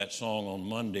That song on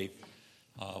Monday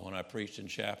when I preached in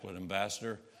chapel at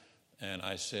Ambassador, and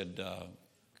I said,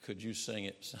 could you sing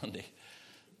it Sunday?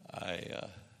 I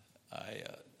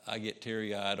get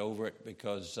teary-eyed over it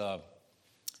because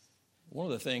one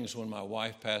of the things when my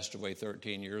wife passed away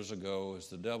 13 years ago is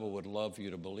the devil would love for you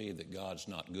to believe that God's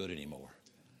not good anymore.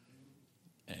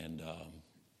 And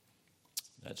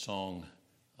that song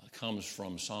comes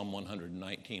from Psalm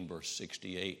 119, verse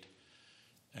 68.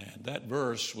 And that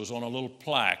verse was on a little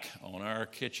plaque on our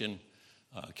kitchen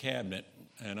cabinet.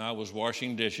 And I was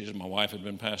washing dishes. My wife had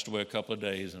been passed away a couple of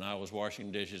days, and I was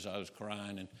washing dishes. I was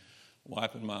crying and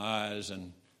wiping my eyes.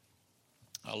 And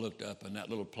I looked up, and that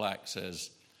little plaque says,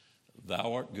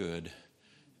 "Thou art good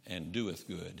and doeth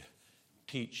good.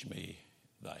 Teach me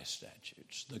thy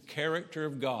statutes." The character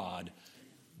of God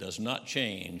does not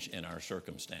change in our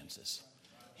circumstances.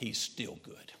 He's still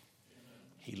good.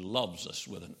 He loves us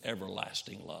with an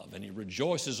everlasting love, and he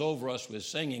rejoices over us with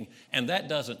singing, and that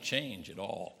doesn't change at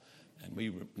all. And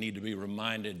we need to be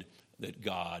reminded that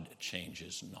God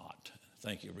changes not.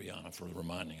 Thank you, Brianna, for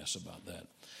reminding us about that.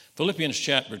 Philippians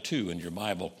chapter 2 in your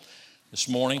Bible. This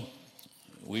morning,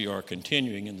 we are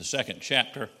continuing in the second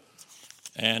chapter,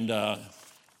 and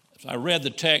as I read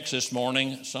the text this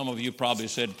morning, some of you probably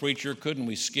said, "Preacher, couldn't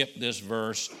we skip this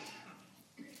verse?"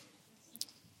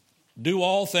 Do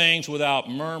all things without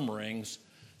murmurings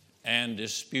and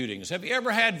disputings. Have you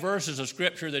ever had verses of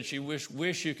Scripture that you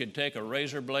wish you could take a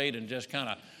razor blade and just kind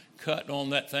of cut on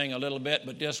that thing a little bit?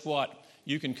 But guess what?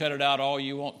 You can cut it out all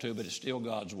you want to, but it's still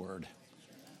God's Word.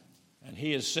 And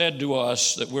He has said to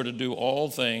us that we're to do all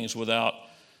things without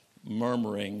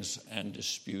murmurings and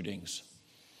disputings.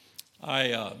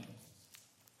 All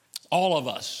of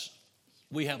us,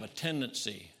 we have a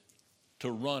tendency to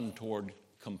run toward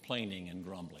complaining and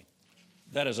grumbling.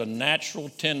 That is a natural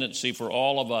tendency for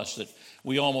all of us, that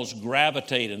we almost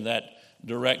gravitate in that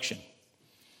direction.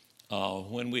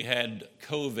 When we had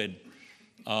COVID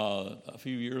a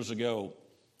few years ago,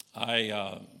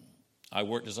 I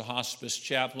worked as a hospice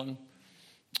chaplain.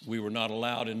 We were not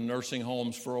allowed in nursing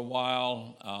homes for a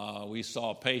while. We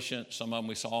saw patients. Some of them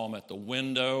we saw them at the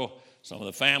window. Some of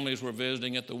the families were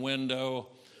visiting at the window.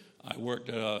 I worked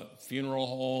at a funeral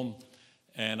home.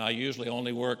 And I usually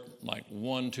only work like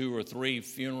 1, 2, or 3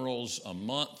 funerals a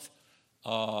month.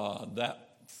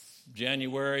 That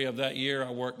January of that year,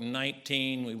 I worked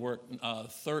 19. We worked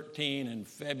 13 in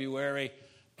February,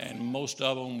 and most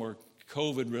of them were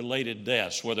COVID-related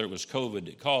deaths, whether it was COVID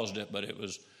that caused it, but it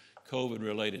was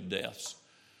COVID-related deaths.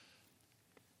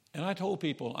 And I told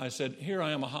people, I said, here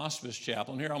I am a hospice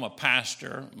chaplain. Here I'm a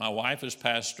pastor. My wife has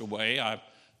passed away.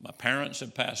 My parents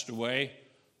have passed away.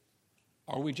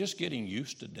 Are we just getting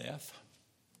used to death?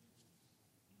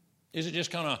 Is it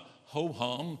just kind of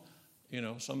ho-hum,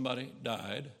 somebody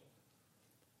died?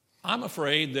 I'm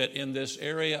afraid that in this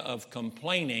area of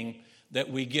complaining, that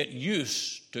we get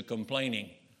used to complaining.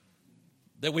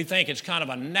 That we think it's kind of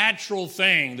a natural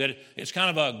thing, that it's kind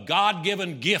of a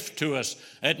God-given gift to us.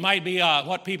 It might be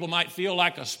what people might feel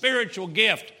like a spiritual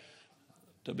gift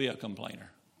to be a complainer.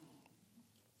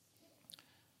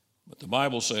 But the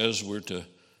Bible says we're to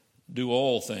do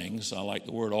all things. I like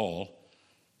the word all.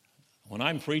 When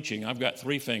I'm preaching, I've got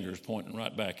 3 fingers pointing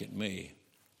right back at me.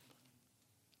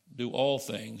 Do all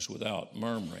things without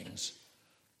murmurings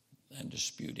and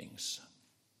disputings.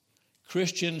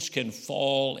 Christians can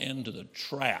fall into the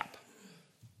trap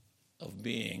of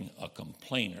being a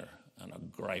complainer and a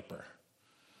griper.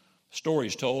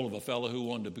 Stories told of a fellow who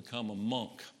wanted to become a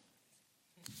monk.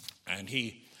 And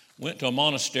he went to a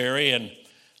monastery, and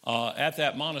at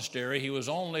that monastery, he was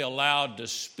only allowed to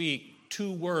speak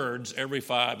 2 words every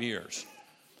 5 years.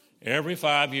 Every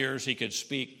 5 years, he could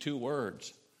speak 2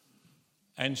 words.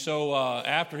 And so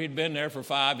after he'd been there for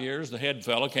 5 years, the head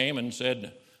fellow came and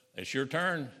said, "It's your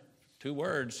turn, 2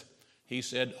 words." He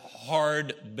said,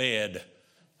 "Hard bed,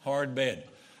 hard bed."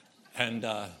 And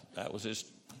that was his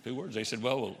 2 words. They said,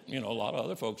 well, a lot of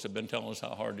other folks have been telling us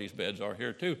how hard these beds are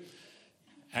here too.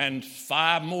 And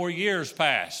 5 more years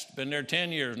passed. Been there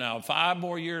 10 years now. 5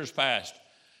 more years passed.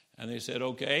 And they said,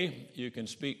 okay, you can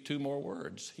speak 2 more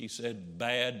words. He said,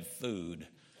 bad food.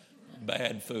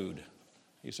 Bad food.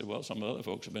 He said, well, some other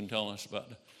folks have been telling us about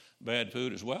bad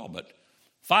food as well. But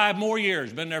 5 more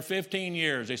years. Been there 15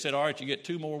 years. They said, all right, you get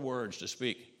 2 more words to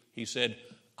speak. He said,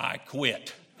 I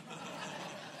quit.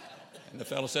 And the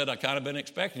fellow said, I kind of been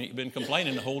expecting it. You've been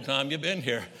complaining the whole time you've been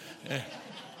here.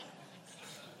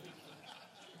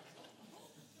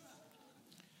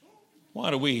 Why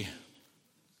do we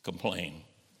complain?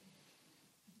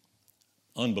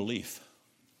 Unbelief.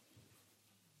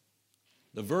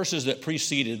 The verses that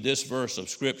preceded this verse of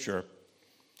Scripture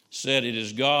said, "It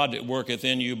is God that worketh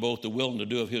in you both to will and to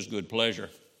do of his good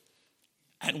pleasure."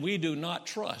 And we do not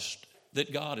trust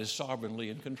that God is sovereignly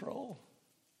in control.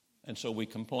 And so we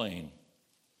complain.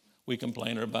 We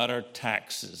complain about our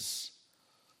taxes.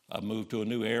 I've moved to a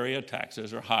new area.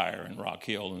 Taxes are higher in Rock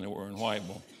Hill than they were in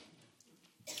Whiteville.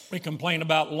 We complain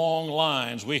about long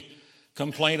lines. We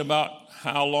complain about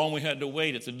how long we had to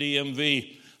wait at the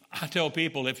DMV. I tell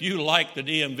people, if you like the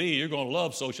DMV, you're going to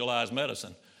love socialized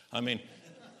medicine. I mean,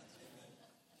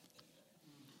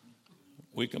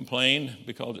 we complain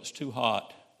because it's too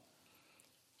hot.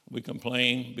 We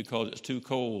complain because it's too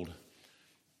cold.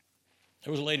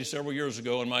 There was a lady several years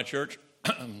ago in my church.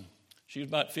 She was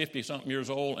about 50-something years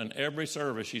old, and every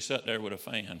service she sat there with a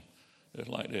fan, just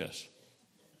like this.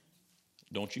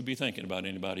 Don't you be thinking about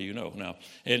anybody you know now.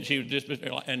 And she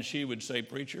would say,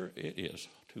 "Preacher, it is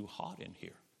too hot in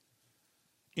here."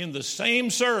 In the same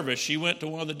service, she went to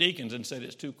one of the deacons and said,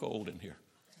 "It's too cold in here."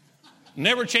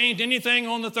 Never changed anything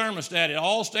on the thermostat. It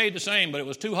all stayed the same, but it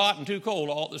was too hot and too cold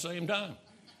all at the same time.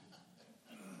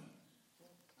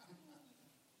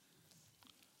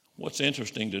 What's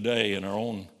interesting today in our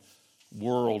own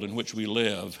world in which we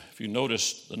live, if you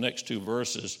notice the next two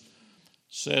verses,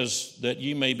 says that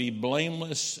ye may be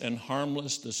blameless and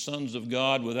harmless, the sons of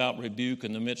God without rebuke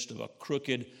in the midst of a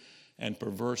crooked and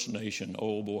perverse nation.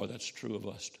 Oh boy, that's true of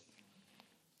us.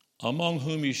 Among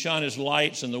whom ye shine as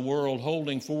lights in the world,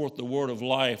 holding forth the word of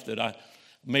life, that I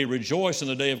may rejoice in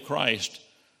the day of Christ,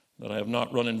 that I have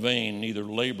not run in vain, neither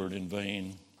labored in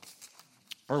vain.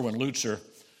 Erwin Lutzer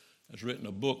has written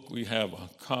a book. We have a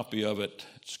copy of it.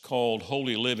 It's called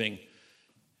Holy Living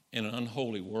in an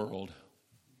Unholy World.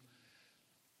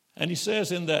 And he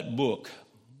says in that book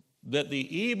that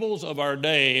the evils of our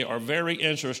day are very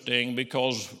interesting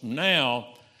because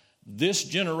now this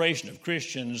generation of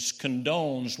Christians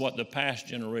condones what the past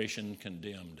generation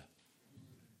condemned.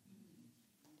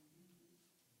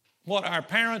 What our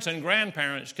parents and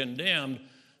grandparents condemned,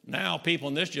 now people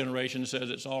in this generation says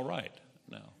it's all right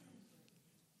now.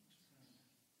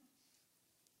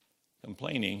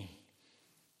 Complaining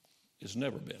has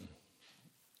never been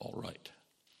all right.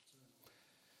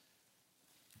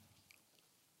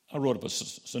 I wrote up a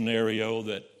scenario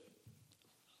that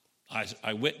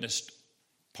I witnessed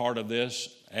part of this,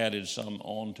 added some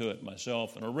onto it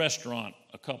myself. In a restaurant,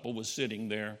 a couple was sitting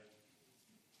there.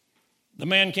 The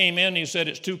man came in, he said,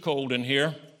 "It's too cold in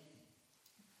here."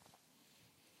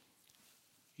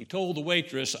 He told the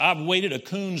waitress, "I've waited a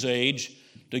coon's age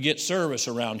to get service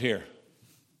around here.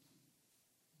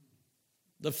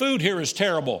 The food here is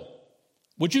terrible.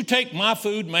 Would you take my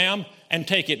food, ma'am, and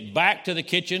take it back to the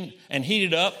kitchen and heat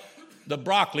it up? The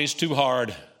broccoli's too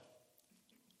hard."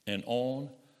 And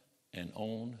on and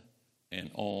on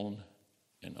and on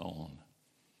and on.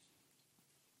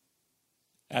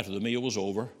 After the meal was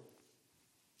over,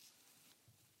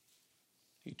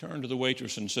 he turned to the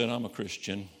waitress and said, "I'm a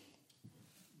Christian.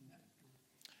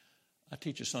 I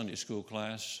teach a Sunday school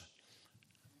class.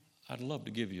 I'd love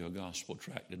to give you a gospel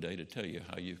tract today to tell you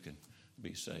how you can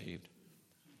be saved.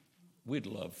 We'd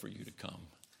love for you to come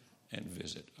and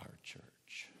visit our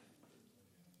church."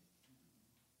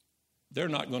 They're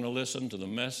not going to listen to the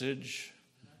message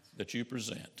that you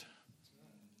present.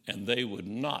 And they would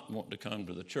not want to come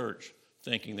to the church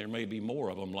thinking there may be more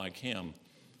of them like him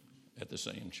at the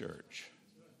same church.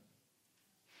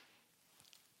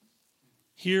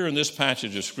 Here in this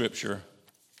passage of Scripture,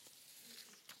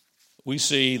 we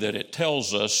see that it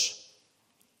tells us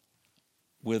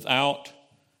without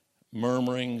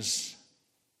murmurings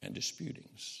and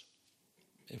disputings.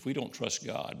 If we don't trust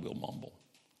God, we'll mumble.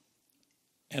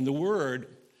 And the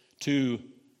word to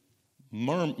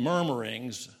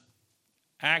murmurings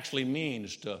actually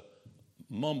means to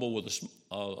mumble with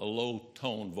a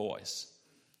low-toned voice,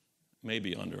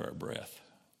 maybe under our breath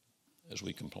as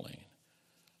we complain.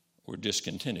 We're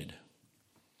discontented.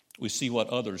 We see what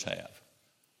others have.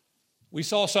 We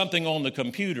saw something on the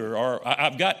computer, or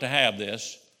I've got to have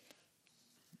this.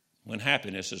 When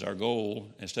happiness is our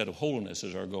goal, instead of holiness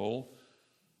is our goal,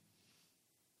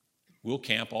 we'll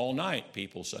camp all night,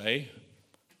 people say,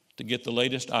 to get the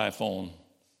latest iPhone.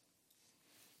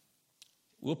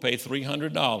 We'll pay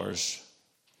 $300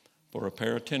 for a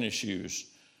pair of tennis shoes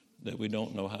that we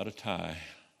don't know how to tie.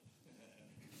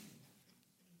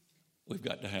 We've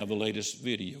got to have the latest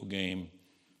video game.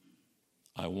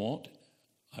 I want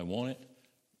it,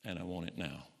 and I want it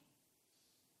now.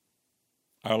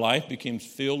 Our life became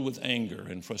filled with anger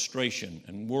and frustration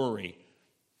and worry,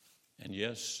 and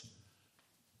yes,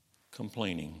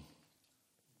 complaining.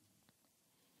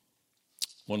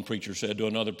 One preacher said to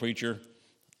another preacher,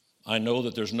 "I know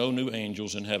that there's no new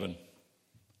angels in heaven,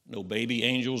 no baby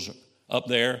angels up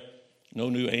there, no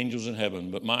new angels in heaven.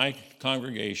 But my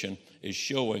congregation is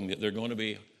showing that there are going to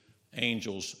be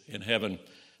angels in heaven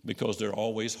because they're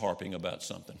always harping about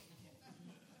something.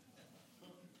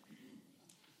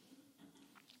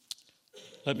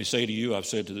 Let me say to you, I've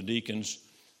said to the deacons,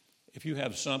 if you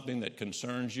have something that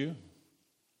concerns you,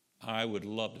 I would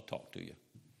love to talk to you.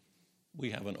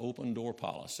 We have an open door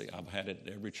policy. I've had it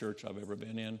at every church I've ever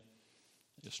been in.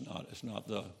 It's not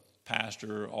the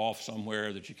pastor off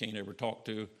somewhere that you can't ever talk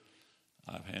to.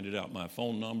 I've handed out my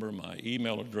phone number, my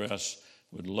email address.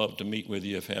 Would love to meet with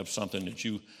you if you have something that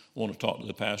you want to talk to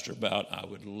the pastor about. I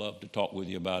would love to talk with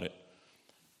you about it.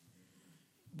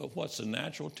 But what's the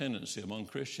natural tendency among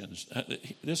Christians?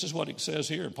 This is what it says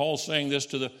here. Paul's saying this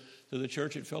to the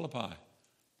church at Philippi.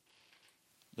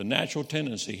 The natural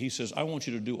tendency, he says, I want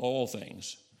you to do all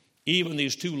things. Even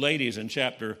these two ladies in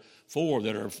chapter 4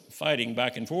 that are fighting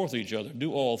back and forth with each other,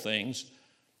 do all things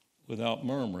without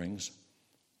murmurings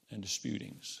and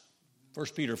disputings. 1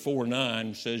 Peter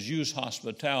 4:9 says, use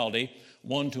hospitality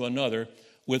one to another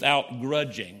without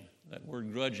grudging. That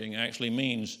word grudging actually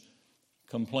means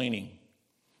complaining.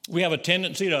 We have a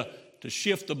tendency to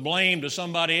shift the blame to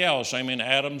somebody else. I mean,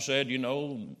 Adam said,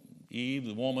 Eve,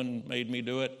 the woman, made me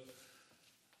do it.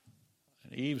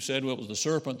 And Eve said, well, it was the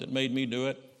serpent that made me do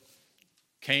it.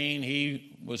 Cain,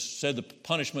 said the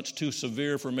punishment's too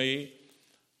severe for me.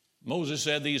 Moses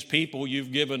said, these people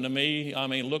you've given to me, I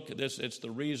mean, look at this, it's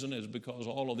the reason is because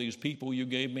all of these people you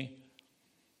gave me.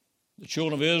 The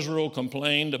children of Israel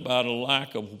complained about a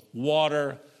lack of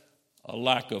water, a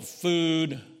lack of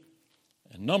food.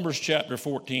 In Numbers chapter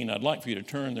 14, I'd like for you to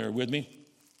turn there with me.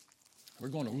 We're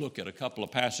going to look at a couple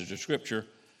of passages of Scripture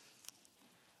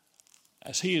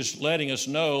as he is letting us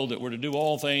know that we're to do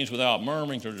all things without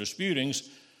murmurings or disputings.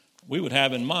 We would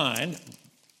have in mind,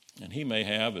 and he may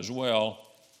have as well,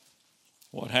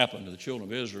 what happened to the children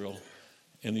of Israel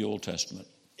in the Old Testament.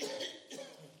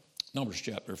 Numbers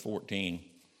chapter 14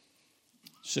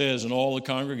 says, and all the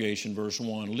congregation, verse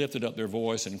 1, lifted up their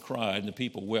voice and cried, and the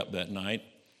people wept that night.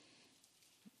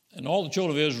 And all the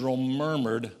children of Israel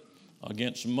murmured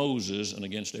against Moses and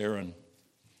against Aaron.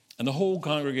 And the whole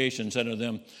congregation said unto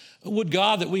them, would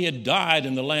God that we had died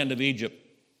in the land of Egypt,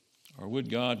 or would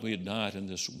God we had died in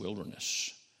this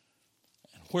wilderness?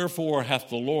 And wherefore hath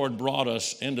the Lord brought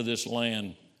us into this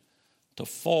land to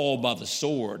fall by the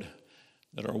sword,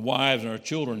 that our wives and our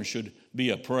children should be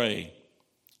a prey?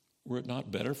 Were it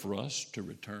not better for us to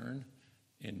return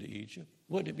into Egypt?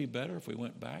 Wouldn't it be better if we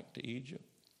went back to Egypt?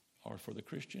 Or for the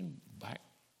Christian, back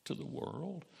to the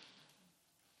world?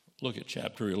 Look at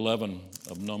chapter 11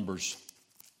 of Numbers.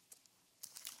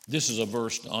 This is a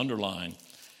verse to underline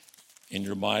in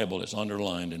your Bible. It's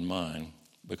underlined in mine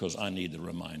because I need the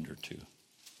reminder too.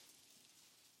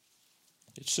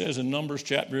 It says in Numbers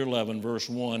chapter 11, verse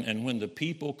 1, and when the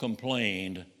people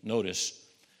complained, notice,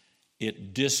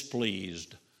 it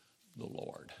displeased the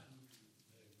Lord.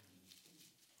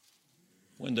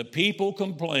 When the people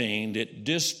complained, it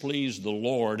displeased the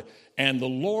Lord, and the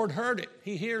Lord heard it.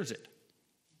 He hears it.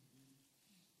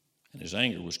 And his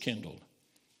anger was kindled.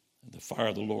 And the fire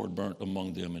of the Lord burnt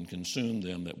among them and consumed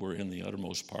them that were in the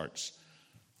uttermost parts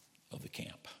of the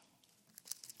camp.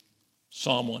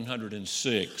 Psalm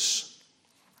 106,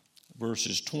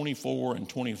 verses 24 and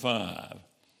 25.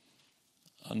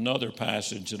 Another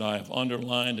passage that I have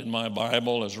underlined in my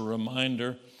Bible as a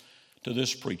reminder to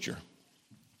this preacher.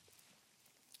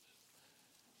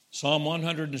 Psalm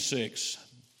 106,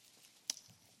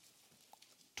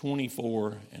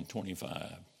 24 and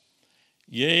 25.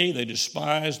 Yea, they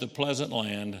despised the pleasant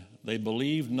land. They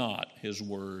believed not his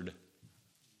word.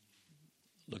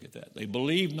 Look at that. They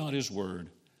believed not his word,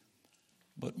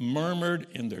 but murmured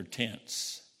in their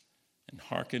tents and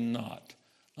hearkened not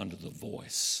unto the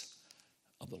voice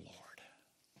of the Lord.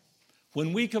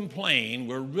 When we complain,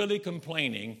 we're really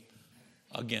complaining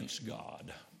against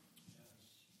God.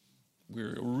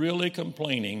 We're really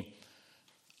complaining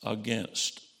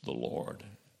against the Lord.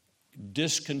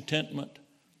 Discontentment,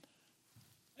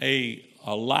 a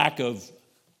lack of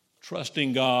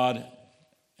trusting God,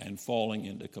 and falling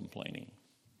into complaining.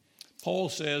 Paul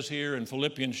says here in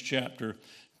Philippians chapter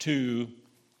 2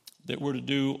 that we're to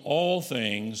do all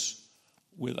things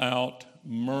without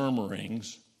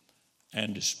murmurings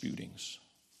and disputings.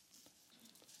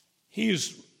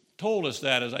 He's told us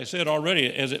that, as I said already,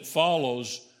 as it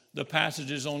follows the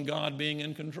passages on God being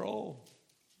in control.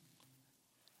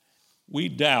 We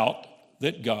doubt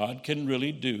that God can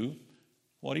really do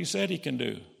what he said he can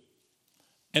do.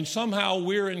 And somehow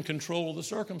we're in control of the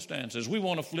circumstances. We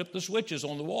want to flip the switches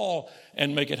on the wall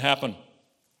and make it happen.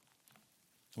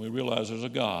 And we realize there's a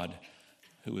God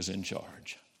who is in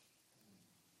charge.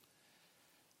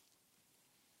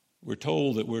 we're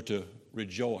told that we're to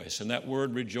rejoice. And that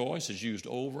word rejoice is used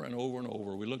over and over and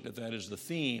over. We looked at that as the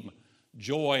theme.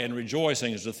 Joy and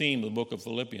rejoicing is the theme of the book of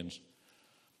Philippians.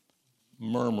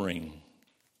 Murmuring.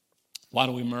 Why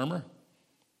do we murmur?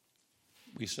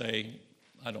 We say,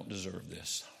 I don't deserve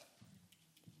this.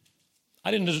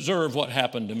 I didn't deserve what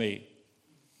happened to me.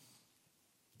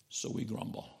 So we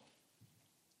grumble.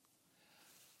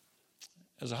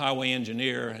 As a highway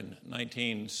engineer in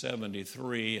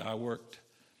 1973, I worked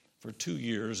for 2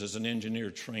 years as an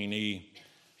engineer trainee.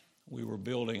 We were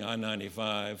building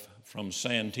I-95 from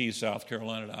Santee, South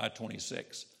Carolina to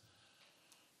I-26.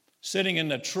 Sitting in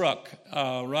the truck,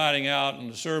 riding out in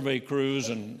the survey crews,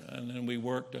 and then we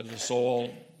worked as a soil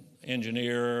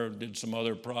engineer, did some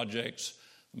other projects,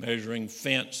 measuring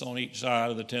fence on each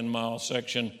side of the 10-mile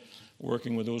section,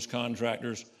 working with those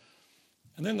contractors.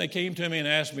 And then they came to me and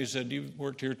asked me, said, you've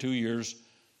worked here 2 years.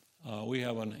 We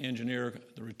have an engineer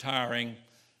retiring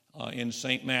in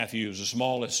St. Matthews, the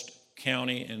smallest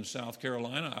county in South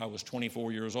Carolina. I was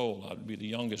 24 years old. I'd be the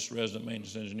youngest resident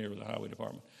maintenance engineer with the highway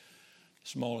department,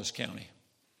 smallest county.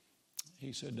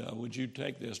 He said, would you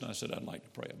take this? And I said, I'd like to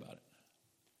pray about it.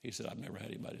 He said, I've never had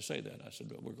anybody say that. I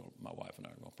said, well, my wife and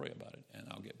I are going to pray about it, and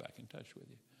I'll get back in touch with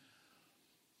you.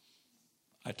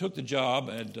 I took the job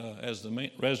as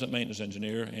the resident maintenance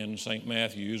engineer in St.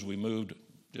 Matthews. We moved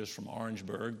just from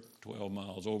Orangeburg, 12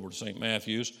 miles over to St.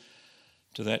 Matthews,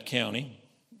 to that county.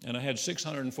 And I had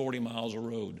 640 miles of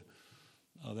road.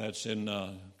 That's in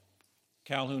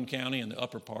Calhoun County and the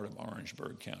upper part of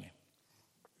Orangeburg County.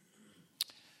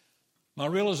 My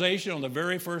realization on the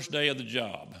very first day of the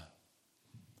job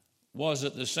was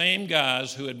that the same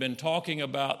guys who had been talking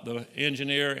about the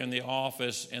engineer in the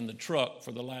office and the truck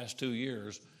for the last 2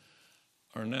 years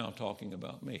are now talking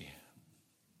about me.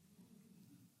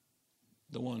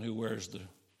 The one who wears the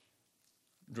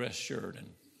dress shirt and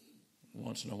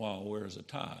once in a while wears a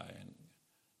tie and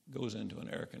goes into an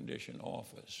air-conditioned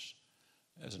office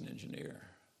as an engineer.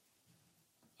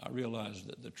 I realized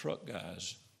that the truck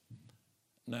guys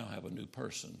now have a new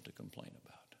person to complain about.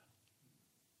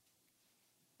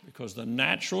 Because the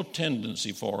natural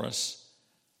tendency for us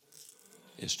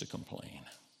is to complain,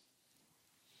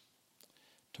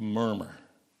 to murmur.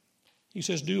 He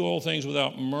says, do all things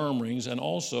without murmurings, and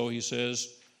also, he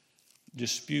says,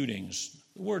 disputings.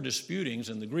 The word disputings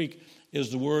in the Greek is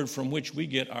the word from which we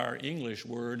get our English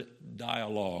word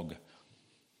dialogue.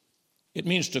 It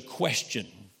means to question.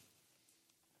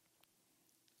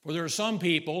 For there are some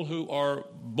people who are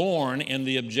born in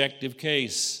the objective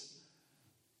case.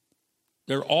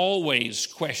 They're always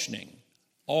questioning,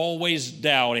 always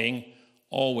doubting,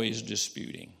 always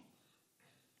disputing.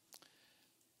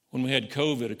 When we had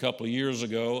COVID a couple of years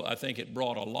ago, I think it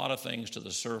brought a lot of things to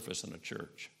the surface in the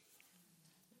church.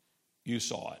 You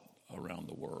saw it around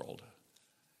the world.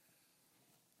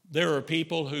 There are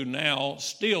people who now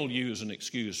still use an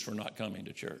excuse for not coming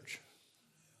to church.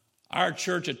 Our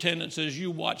church attendances,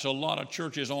 you watch a lot of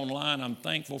churches online. I'm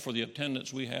thankful for the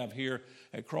attendance we have here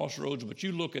at Crossroads, but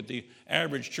you look at the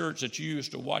average church that you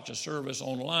used to watch a service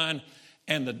online,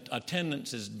 and the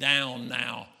attendance is down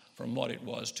now from what it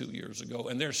was 2 years ago.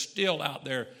 And they're still out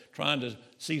there trying to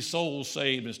see souls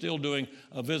saved and still doing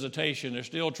a visitation. They're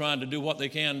still trying to do what they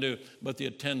can do, but the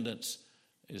attendance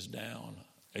is down.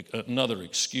 Another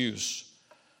excuse.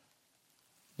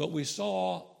 But we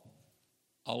saw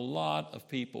a lot of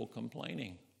people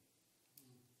complaining.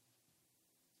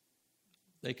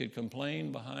 They could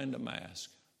complain behind a mask.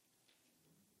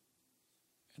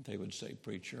 And they would say,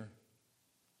 preacher,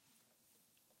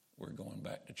 we're going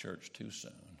back to church too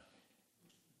soon.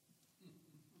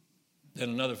 Then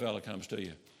another fellow comes to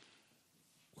you.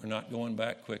 We're not going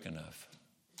back quick enough.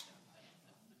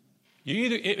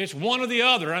 It's one or the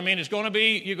other. I mean, it's going to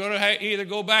be, you're going to either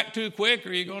go back too quick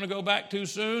or you're going to go back too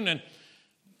soon. And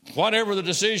whatever the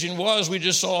decision was, we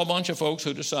just saw a bunch of folks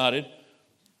who decided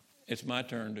it's my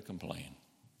turn to complain.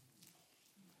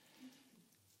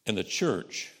 And the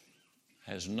church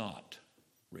has not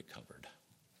recovered.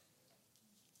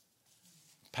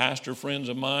 Pastor friends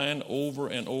of mine over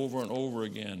and over and over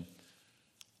again.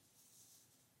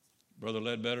 Brother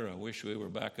Ledbetter, I wish we were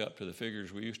back up to the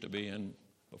figures we used to be in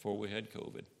before we had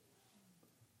COVID.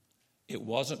 It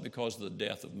wasn't because of the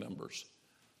death of members.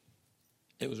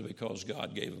 It was because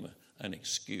God gave them an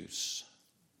excuse.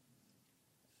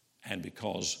 And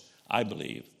because I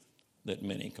believe that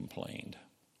many complained.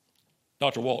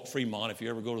 Dr. Walt Fremont, if you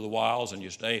ever go to the wilds and you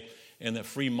stay in the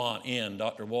Fremont Inn,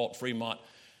 Dr. Walt Fremont,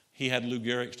 he had Lou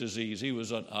Gehrig's disease. He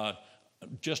was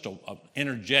just an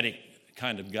energetic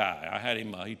kind of guy. I had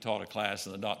him, he taught a class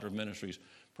in the Doctor of Ministries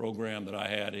program that I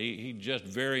had. He just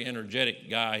very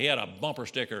energetic guy. He had a bumper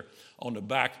sticker on the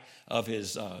back of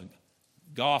his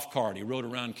golf cart. He rode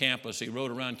around campus. He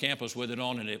rode around campus with it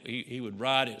on, and he would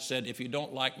ride. It said, "If you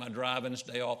don't like my driving,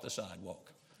 stay off the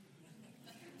sidewalk."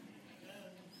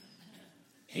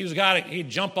 He was a guy that he'd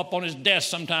jump up on his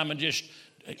desk sometime and just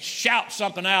shout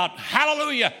something out,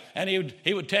 "Hallelujah!" And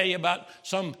he would tell you about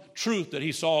some truth that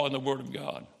he saw in the Word of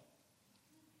God.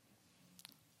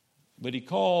 But he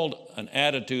called an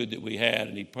attitude that we had,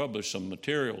 and he published some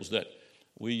materials that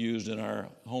we used in our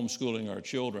homeschooling our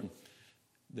children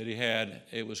that he had.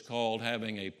 It was called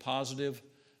having a positive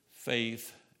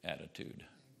faith attitude.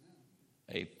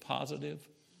 A positive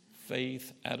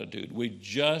faith attitude. We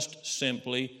just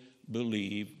simply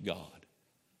believe God.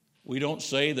 We don't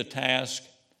say the task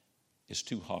is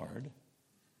too hard,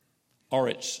 or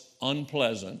it's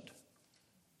unpleasant,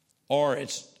 or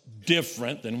it's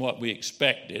different than what we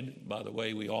expected. By the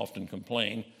way, we often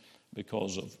complain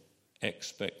because of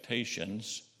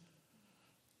expectations.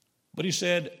 But he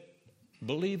said,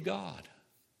 believe God.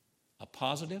 A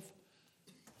positive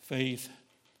faith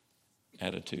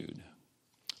attitude.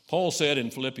 Paul said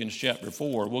in Philippians chapter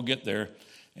 4, we'll get there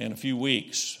in a few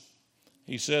weeks.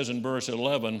 He says in verse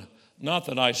 11, "Not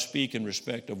that I speak in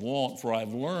respect of want, for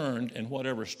I've learned in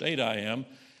whatever state I am,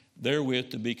 therewith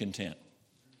to be content.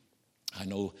 I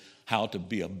know how to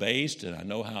be abased, and I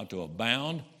know how to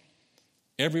abound.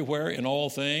 Everywhere in all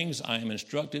things I am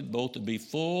instructed both to be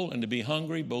full and to be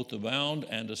hungry, both to abound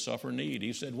and to suffer need."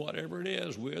 He said, whatever it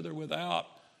is, with or without,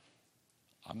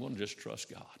 I'm going to just trust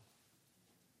God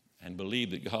and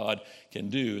believe that God can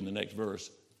do, in the next verse,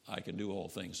 I can do all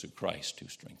things through Christ who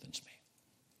strengthens me.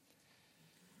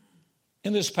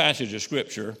 In this passage of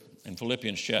Scripture, in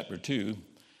Philippians chapter 2,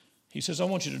 he says, I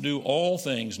want you to do all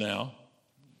things now,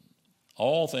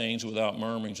 all things without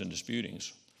murmurings and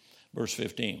disputings. Verse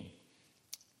 15,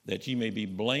 that ye may be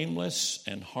blameless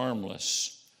and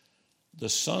harmless, the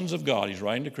sons of God, he's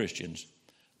writing to Christians,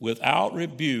 without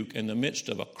rebuke in the midst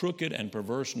of a crooked and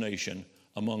perverse nation,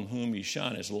 among whom ye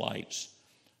shine as lights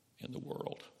in the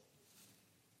world.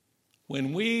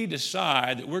 When we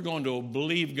decide that we're going to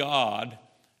believe God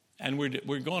and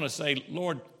we're going to say,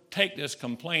 Lord, take this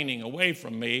complaining away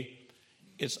from me,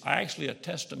 it's actually a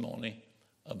testimony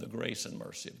of the grace and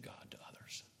mercy of God to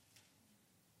others.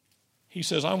 He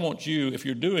says, I want you, if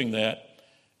you're doing that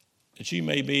you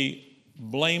may be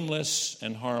blameless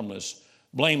and harmless.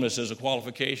 Blameless is a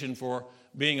qualification for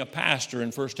being a pastor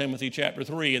in 1 Timothy chapter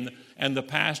 3, and the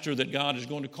pastor that God is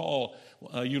going to call.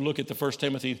 You look at the 1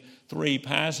 Timothy 3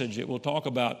 passage, it will talk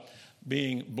about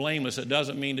being blameless. It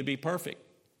doesn't mean to be perfect.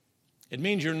 It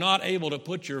means you're not able to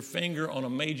put your finger on a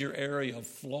major area of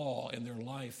flaw in their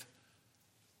life.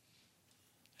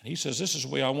 And he says, this is the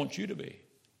way I want you to be.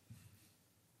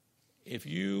 If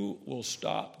you will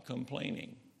stop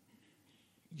complaining,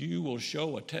 you will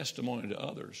show a testimony to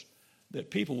others that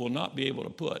people will not be able to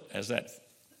put, as that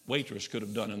waitress could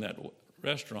have done in that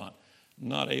restaurant,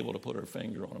 not able to put her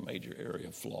finger on a major area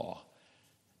of flaw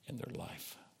in their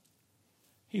life.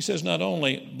 He says not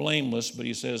only blameless, but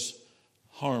he says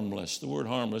harmless. The word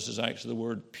harmless is actually the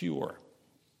word pure.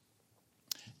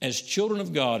 As children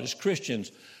of God, as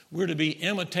Christians, we're to be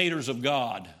imitators of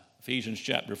God, Ephesians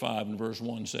chapter 5 and verse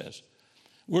 1 says.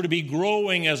 We're to be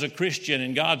growing as a Christian,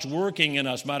 and God's working in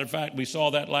us. Matter of fact, we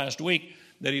saw that last week,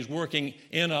 that he's working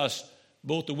in us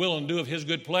both the will and do of his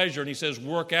good pleasure. And he says,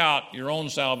 work out your own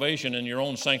salvation and your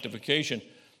own sanctification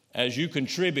as you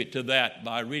contribute to that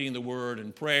by reading the word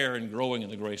and prayer and growing in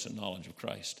the grace and knowledge of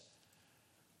Christ.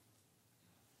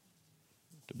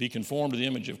 To be conformed to the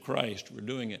image of Christ, we're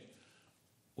doing it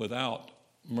without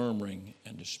murmuring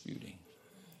and disputing.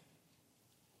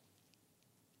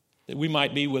 That we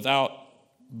might be without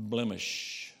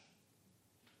blemish.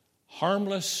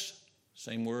 Harmless,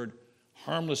 same word,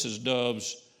 harmless as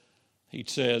doves, he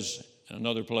says in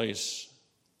another place,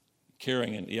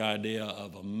 carrying the idea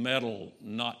of a metal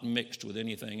not mixed with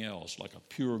anything else, like a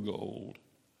pure gold.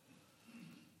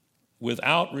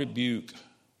 Without rebuke,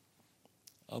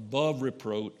 above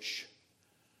reproach.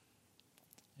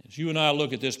 As you and I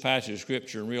look at this passage of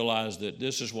Scripture and realize that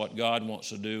this is what God wants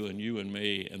to do in you and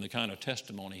me, and the kind of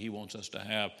testimony he wants us to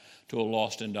have to a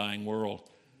lost and dying world.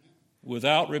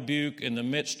 Without rebuke in the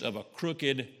midst of a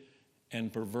crooked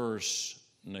and perverse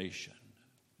nation.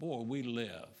 Boy, we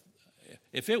live.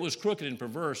 If it was crooked and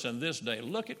perverse in this day,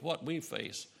 look at what we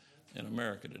face in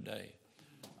America today.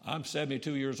 I'm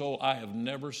 72 years old. I have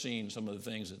never seen some of the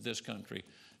things that this country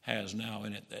has now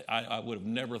in it. I would have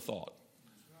never thought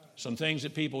some things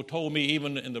that people told me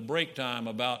even in the break time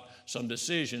about some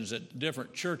decisions that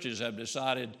different churches have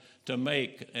decided to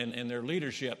make in their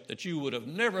leadership that you would have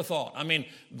never thought. I mean,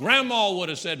 Grandma would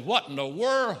have said, what in the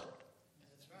world?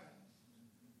 That's right.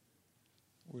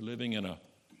 We're living in a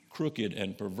crooked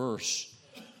and perverse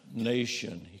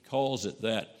nation. He calls it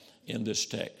that in this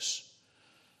text.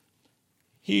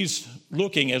 He's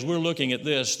looking, as we're looking at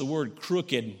this, the word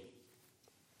crooked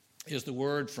is the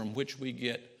word from which we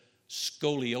get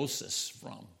scoliosis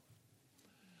from,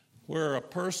 where a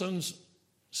person's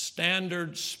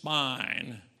standard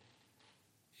spine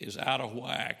is out of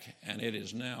whack and it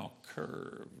is now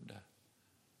curved.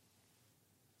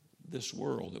 This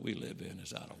world that we live in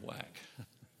is out of whack.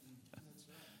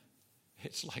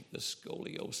 It's like the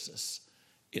scoliosis.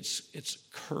 It's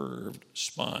curved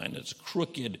spine. It's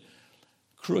crooked,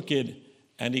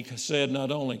 and he said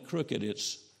not only crooked,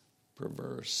 it's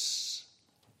perverse.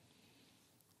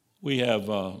 We have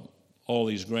all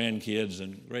these grandkids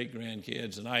and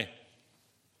great-grandkids, and I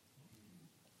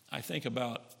think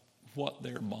about what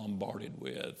they're bombarded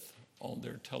with on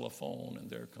their telephone and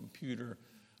their computer,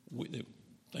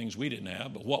 things we didn't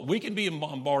have, but what we can be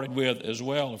bombarded with as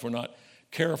well if we're not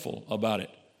careful about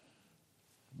it.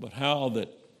 But how that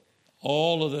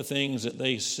all of the things that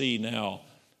they see now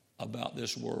about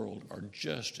this world are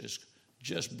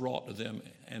just brought to them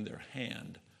in their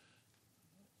hand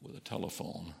with a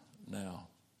telephone now.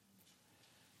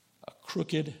 A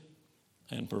crooked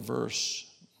and perverse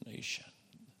nation.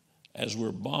 As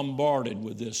we're bombarded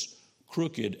with this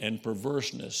crooked and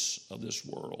perverseness of this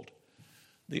world,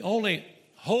 the only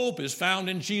hope is found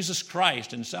in Jesus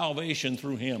Christ and salvation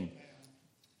through him.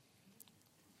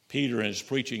 Peter, in his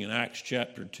preaching in Acts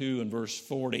chapter 2 and verse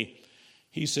 40,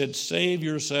 he said, save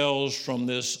yourselves from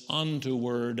this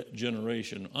untoward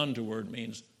generation. Untoward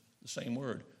means the same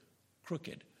word,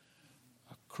 crooked.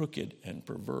 A crooked and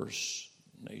perverse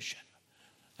nation.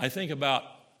 I think about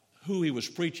who he was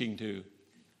preaching to,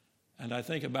 and I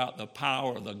think about the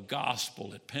power of the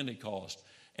gospel at Pentecost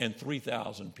and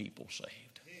 3,000 people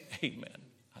saved. Amen.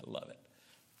 I love it.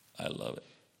 I love it.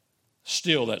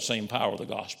 Still that same power of the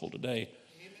gospel today.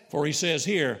 For he says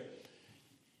here,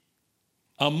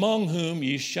 among whom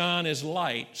ye shine as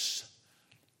lights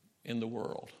in the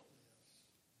world.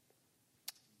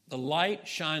 The light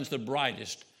shines the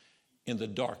brightest in the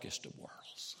darkest of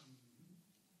worlds.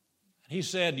 He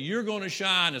said, you're going to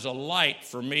shine as a light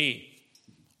for me.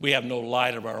 We have no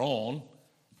light of our own.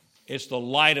 It's the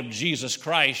light of Jesus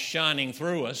Christ shining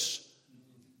through us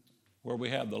where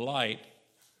we have the light.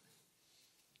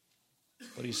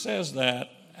 But he says that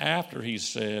after he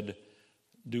said,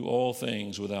 do all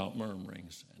things without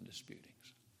murmurings and disputings.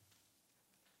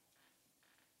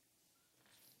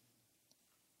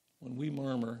 When we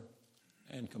murmur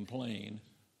and complain,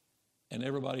 and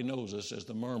everybody knows us as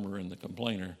the murmurer and the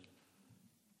complainer,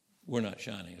 we're not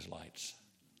shining as lights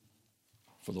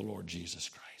for the Lord Jesus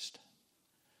Christ.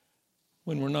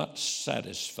 When we're not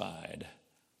satisfied,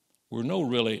 we're not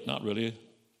really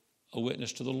a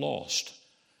witness to the lost.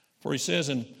 For he says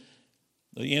in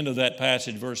the end of that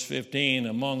passage, verse 15,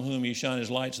 among whom ye shine as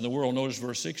lights in the world. Notice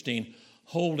verse 16,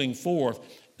 holding forth.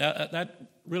 Now, that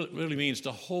really means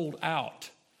to hold out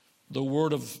the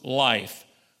word of life.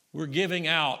 We're giving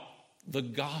out the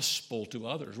gospel to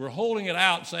others. We're holding it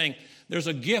out saying, there's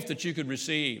a gift that you could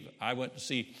receive. I went to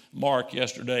see Mark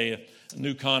yesterday, a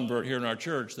new convert here in our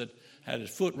church that had his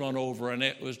foot run over, and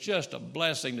it was just a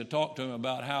blessing to talk to him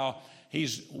about how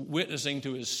he's witnessing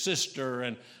to his sister,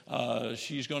 and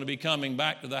she's going to be coming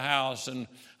back to the house, and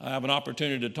I have an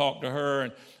opportunity to talk to her,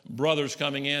 and brother's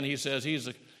coming in. He says he's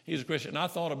a Christian. And I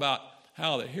thought about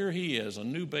how that here he is, a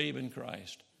new babe in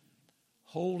Christ,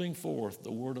 holding forth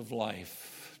the word of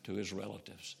life to his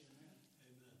relatives,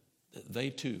 that they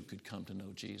too could come to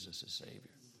know Jesus as Savior.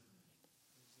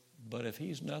 But if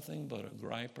he's nothing but a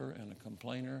griper and a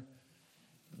complainer,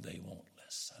 they won't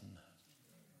listen.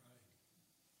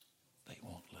 They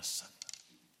won't listen.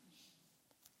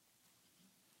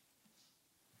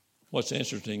 What's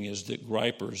interesting is that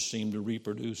gripers seem to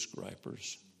reproduce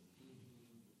gripers.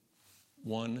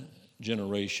 One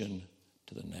generation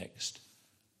to the next.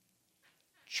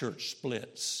 Church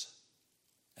splits,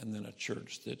 and then a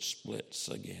church that splits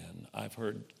again. I've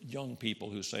heard young people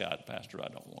who say, Pastor, I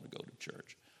don't want to go to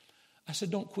church. I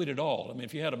said, don't quit at all. I mean,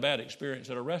 if you had a bad experience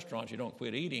at a restaurant, you don't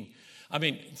quit eating. I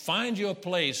mean, find you a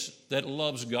place that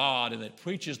loves God and that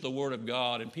preaches the Word of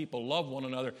God and people love one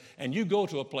another, and you go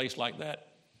to a place like that.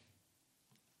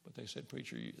 But they said,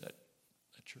 preacher, that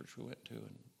church we went to,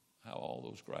 and how all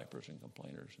those gripers and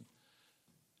complainers, and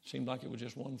it seemed like it was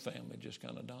just one family just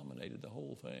kind of dominated the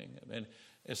whole thing. And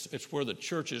it's where the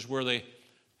churches where they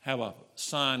have a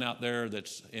sign out there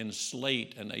that's in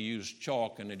slate, and they use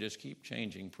chalk, and they just keep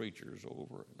changing preachers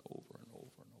over and over and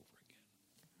over and over again.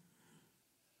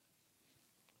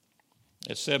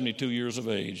 At 72 years of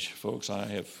age, folks, I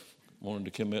have wanted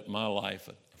to commit my life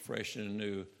fresh and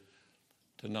new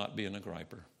to not being a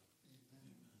griper.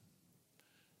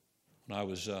 When I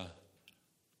was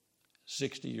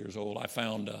 60 years old, I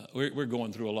found, we're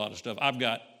going through a lot of stuff. I've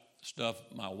got stuff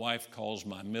my wife calls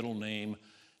my middle name,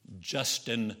 just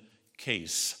in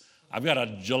case. I've got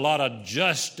a lot of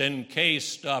just in case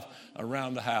stuff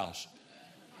around the house.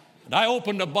 And I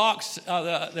opened a box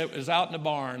that was out in the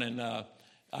barn, and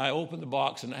I opened the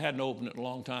box, and I hadn't opened it in a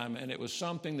long time, and it was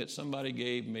something that somebody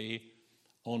gave me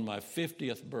on my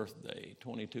 50th birthday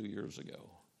 22 years ago.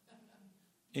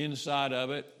 Inside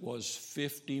of it was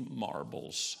 50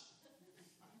 marbles.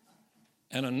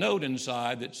 And a note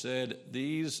inside that said,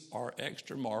 these are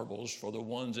extra marbles for the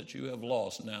ones that you have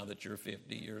lost now that you're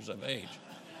 50 years of age.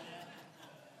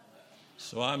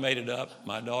 So I made it up.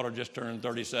 My daughter just turned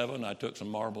 37. I took some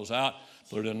marbles out,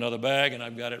 put it in another bag, and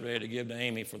I've got it ready to give to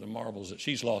Amy for the marbles that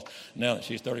she's lost now that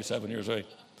she's 37 years of age.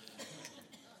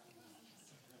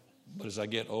 But as I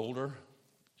get older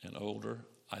and older,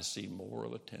 I see more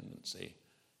of a tendency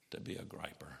to be a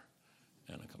griper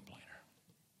and a complainer.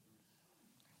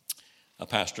 A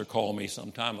pastor called me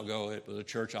some time ago. It was a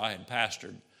church I had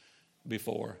pastored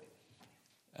before.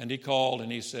 And he called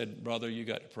and he said, brother, you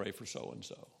got to pray for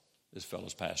so-and-so. This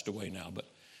fellow's passed away now, but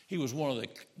he was one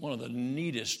of the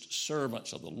neatest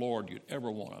servants of the Lord you'd ever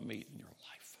want to meet in your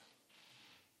life.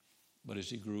 But as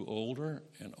he grew older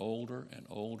and older and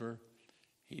older,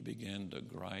 he began to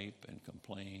gripe and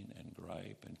complain and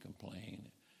gripe and complain.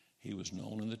 He was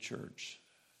known in the church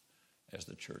as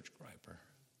the church griper.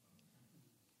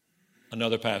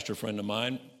 Another pastor friend of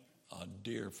mine, a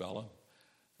dear fellow,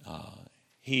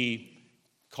 he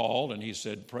called and he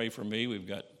said, pray for me. We've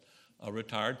got a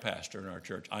retired pastor in our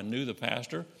church. I knew the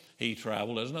pastor. He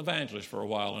traveled as an evangelist for a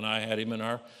while, and I had him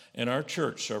in our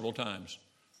church several times.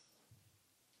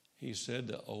 He said,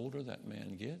 the older that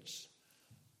man gets,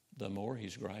 the more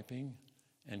he's griping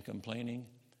and complaining,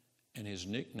 and his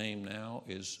nickname now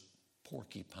is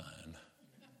Porcupine.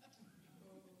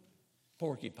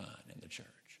 Porcupine in the church.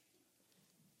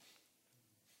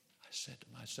 I said to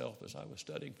myself as I was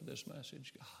studying for this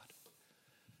message, God,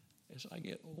 as I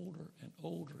get older and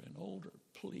older and older,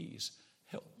 please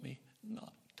help me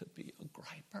not to be a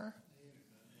griper.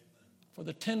 For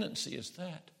the tendency is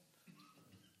that,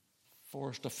 for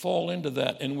us to fall into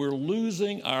that, and we're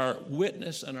losing our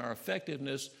witness and our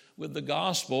effectiveness with the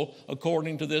gospel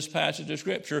according to this passage of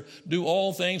Scripture. Do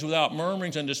all things without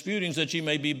murmurings and disputings, that ye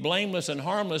may be blameless and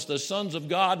harmless, the sons of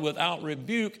God without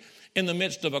rebuke, in the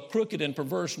midst of a crooked and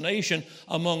perverse nation,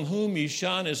 among whom ye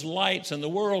shine as lights in the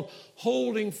world,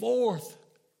 holding forth,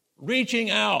 reaching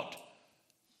out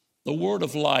the word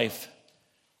of life.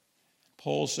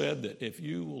 Paul said that if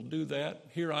you will do that,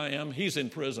 here I am. He's in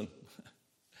prison.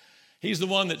 He's the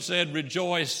one that said,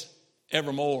 rejoice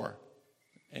evermore,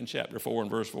 in chapter 4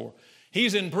 and verse 4.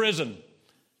 He's in prison.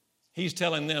 He's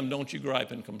telling them, don't you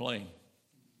gripe and complain.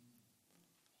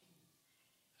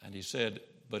 And he said,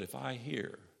 but if I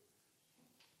hear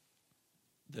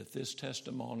that this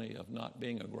testimony of not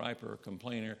being a griper or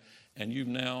complainer, and you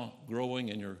now growing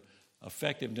in your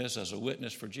effectiveness as a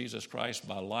witness for Jesus Christ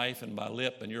by life and by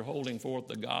lip, and you're holding forth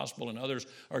the gospel and others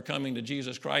are coming to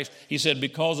Jesus Christ. He said,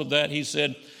 because of that, he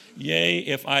said, yea,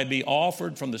 if I be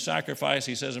offered from the sacrifice,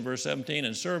 he says in verse 17,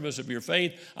 in service of your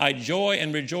faith, I joy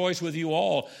and rejoice with you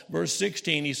all. Verse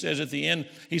 16, he says at the end,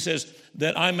 he says,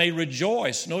 that I may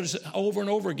rejoice. Notice over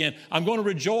and over again, I'm going to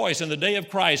rejoice in the day of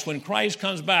Christ, when Christ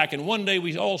comes back, and one day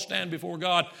we all stand before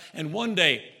God, and one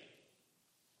day,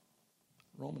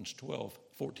 Romans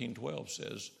 14:12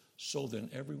 says, so then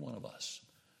every one of us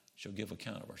shall give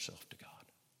account of ourselves to God.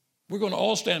 We're going to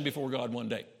all stand before God one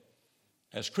day.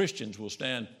 As Christians, we'll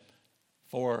stand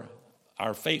for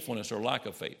our faithfulness or lack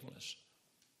of faithfulness.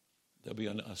 There'll be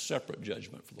a separate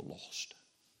judgment for the lost.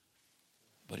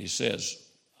 But he says,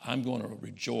 I'm going to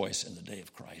rejoice in the day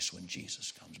of Christ when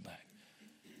Jesus comes back.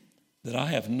 That I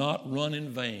have not run in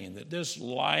vain, that this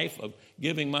life of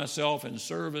giving myself in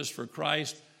service for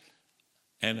Christ,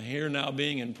 and here now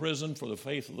being in prison for the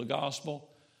faith of the gospel,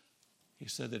 he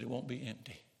said that it won't be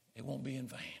empty. It won't be in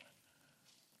vain.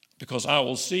 Because I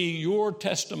will see your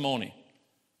testimony.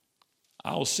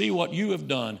 I will see what you have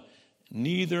done.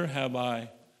 Neither have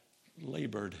I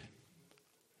labored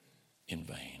in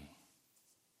vain.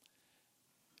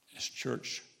 As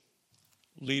church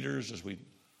leaders, as we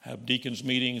have deacons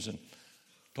meetings and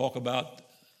talk about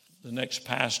the next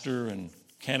pastor and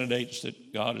candidates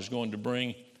that God is going to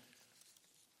bring,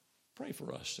 Pray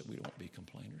for us that we don't be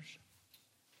complainers.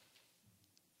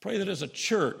 Pray that as a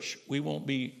church, we won't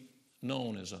be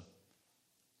known as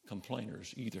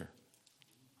complainers either.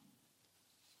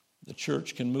 The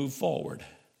church can move forward.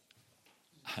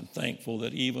 I'm thankful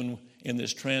that even in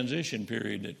this transition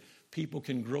period that people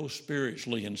can grow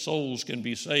spiritually and souls can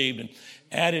be saved and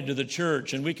added to the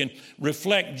church, and we can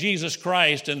reflect Jesus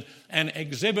Christ and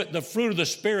exhibit the fruit of the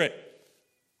Spirit.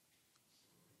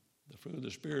 The fruit of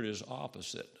the Spirit is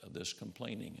opposite of this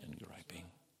complaining and griping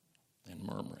and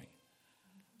murmuring.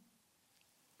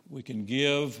 We can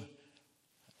give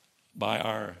by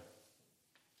our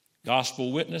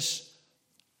gospel witness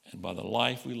and by the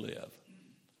life we live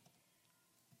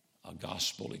a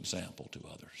gospel example to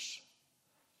others.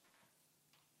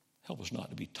 Help us not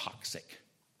to be toxic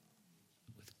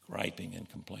with griping and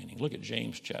complaining. Look at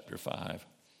James chapter 5.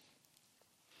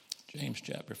 James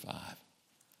chapter 5.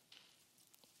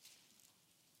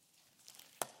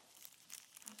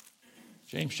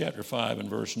 James chapter 5 and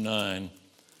verse 9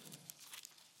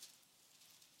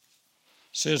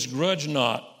 says, "Grudge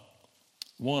not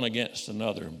one against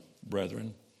another,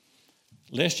 brethren,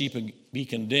 lest ye be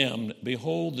condemned.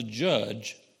 Behold, the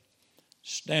judge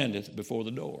standeth before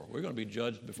the door." We're going to be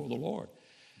judged before the Lord.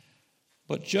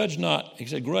 But judge not, he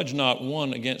said, grudge not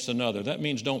one against another. That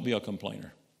means don't be a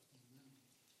complainer.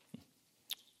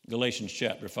 Galatians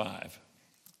chapter 5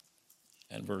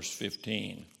 and verse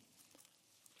 15.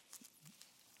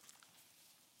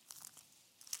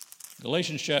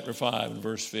 Galatians chapter 5 and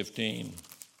verse 15.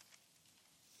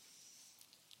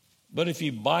 "But if ye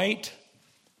bite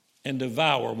and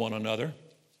devour one another,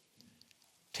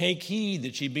 take heed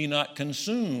that ye be not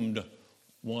consumed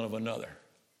one of another."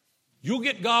 You'll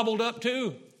get gobbled up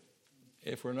too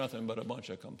if we're nothing but a bunch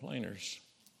of complainers.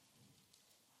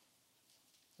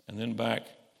 And then back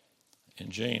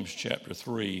in James chapter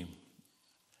 3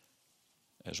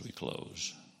 as we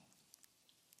close.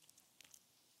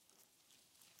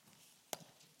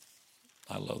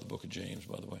 I love the book of James,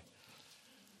 by the way.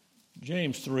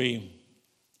 James 3,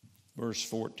 verse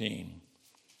 14.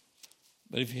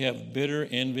 "But if you have bitter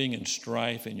envying and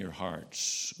strife in your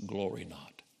hearts, glory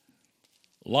not.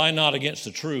 Lie not against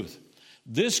the truth.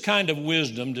 This kind of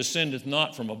wisdom descendeth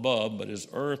not from above, but is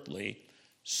earthly,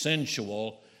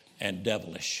 sensual, and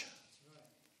devilish.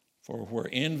 For where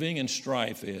envying and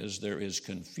strife is, there is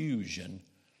confusion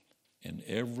in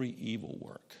every evil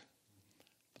work.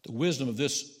 But the wisdom of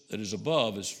this that is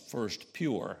above is first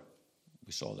pure."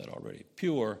 We saw that already.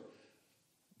 "Pure,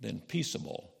 then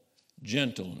peaceable,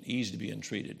 gentle, and easy to be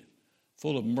entreated,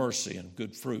 full of mercy and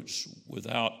good fruits,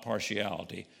 without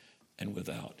partiality and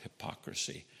without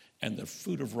hypocrisy. And the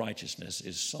fruit of righteousness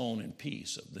is sown in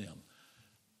peace of them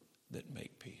that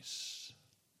make peace."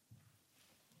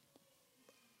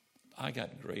 I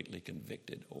got greatly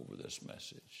convicted over this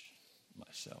message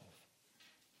myself,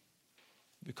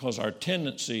 because our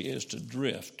tendency is to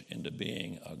drift into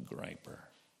being a griper.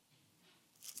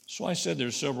 So I said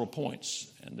there's several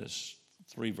points in this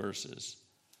 3 verses.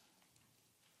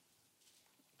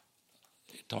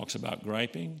 It talks about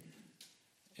griping.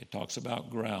 It talks about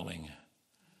growling.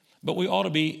 But we ought to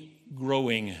be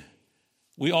growing.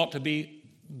 We ought to be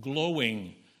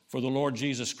glowing for the Lord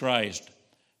Jesus Christ,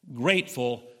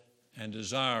 grateful and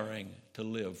desiring to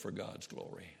live for God's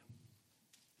glory.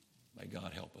 May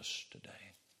God help us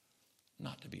today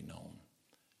not to be known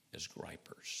as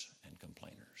gripers and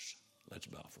complainers. Let's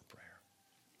bow for prayer.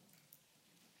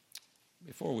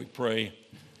 Before we pray,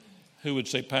 who would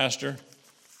say, "Pastor,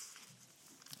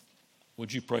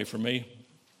 would you pray for me?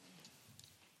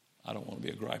 I don't want to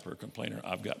be a griper or complainer.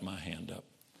 I've got my hand up."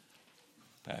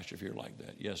 Pastor, if you're like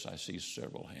that, yes, I see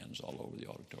several hands all over the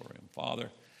auditorium.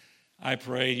 Father, I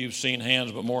pray you've seen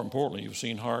hands, but more importantly, you've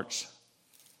seen hearts.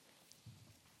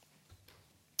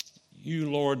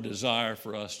 You, Lord, desire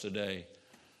for us today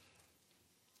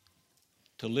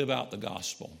to live out the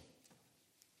gospel,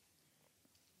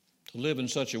 to live in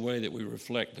such a way that we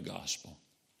reflect the gospel.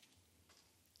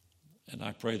 And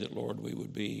I pray that, Lord, we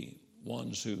would be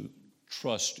ones who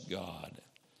trust God,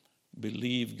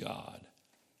 believe God,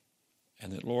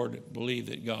 and that, Lord, believe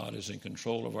that God is in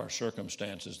control of our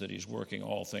circumstances, that he's working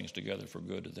all things together for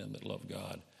good to them that love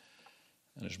God.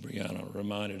 And as Brianna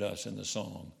reminded us in the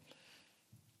song,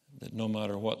 that no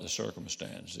matter what the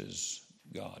circumstances,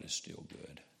 God is still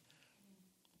good.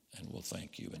 And we'll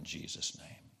thank you in Jesus'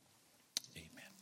 name.